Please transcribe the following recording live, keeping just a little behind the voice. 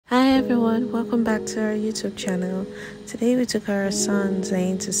everyone, welcome back to our YouTube channel. Today we took our son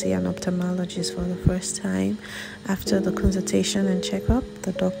Zayne to see an ophthalmologist for the first time. After the consultation and checkup,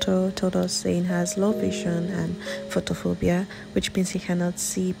 the doctor told us Zayne has low vision and photophobia, which means he cannot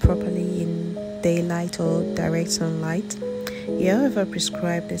see properly in daylight or direct sunlight. He however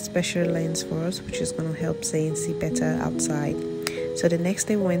prescribed a special lens for us, which is going to help Zayne see better outside. So the next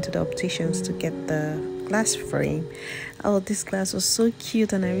day we went to the opticians to get the glass frame. Oh, this glass was so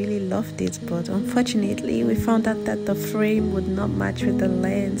cute and I really loved it, but unfortunately we found out that the frame would not match with the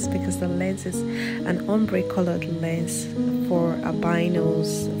lens because the lens is an ombre colored lens for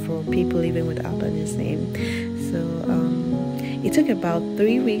albinos, for people living with albinism. So it took about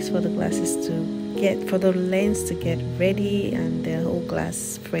 3 weeks for the lens to get ready and the whole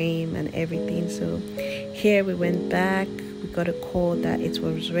glass frame and everything. So here we went back, we got a call that it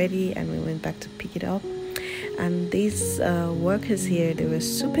was ready and we went back to pick it up. And these workers here, they were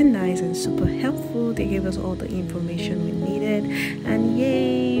super nice and super helpful. They gave us all the information we needed, and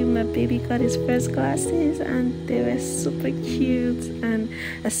yay, my baby got his first glasses and they were super cute. And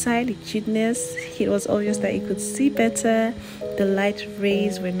aside the cuteness, it was obvious that he could see better. The light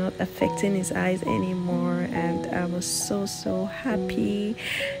rays were not affecting his eyes anymore, and I was so happy.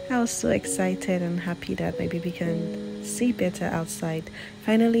 I was so excited and happy that my baby can see better outside.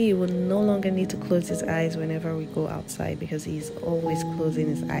 Finally, he will no longer need to close his eyes whenever we go outside because he's always closing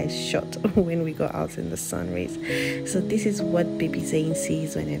his eyes shut when we go out in the sun rays. So this is what baby Zayne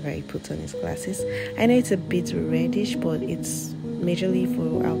sees whenever he puts on his glasses. I know it's a bit reddish, but it's majorly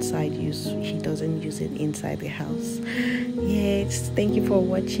for outside use. He doesn't use it inside the house. Yes, thank you for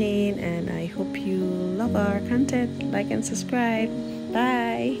watching, and I hope you love our content. Like and subscribe. Bye.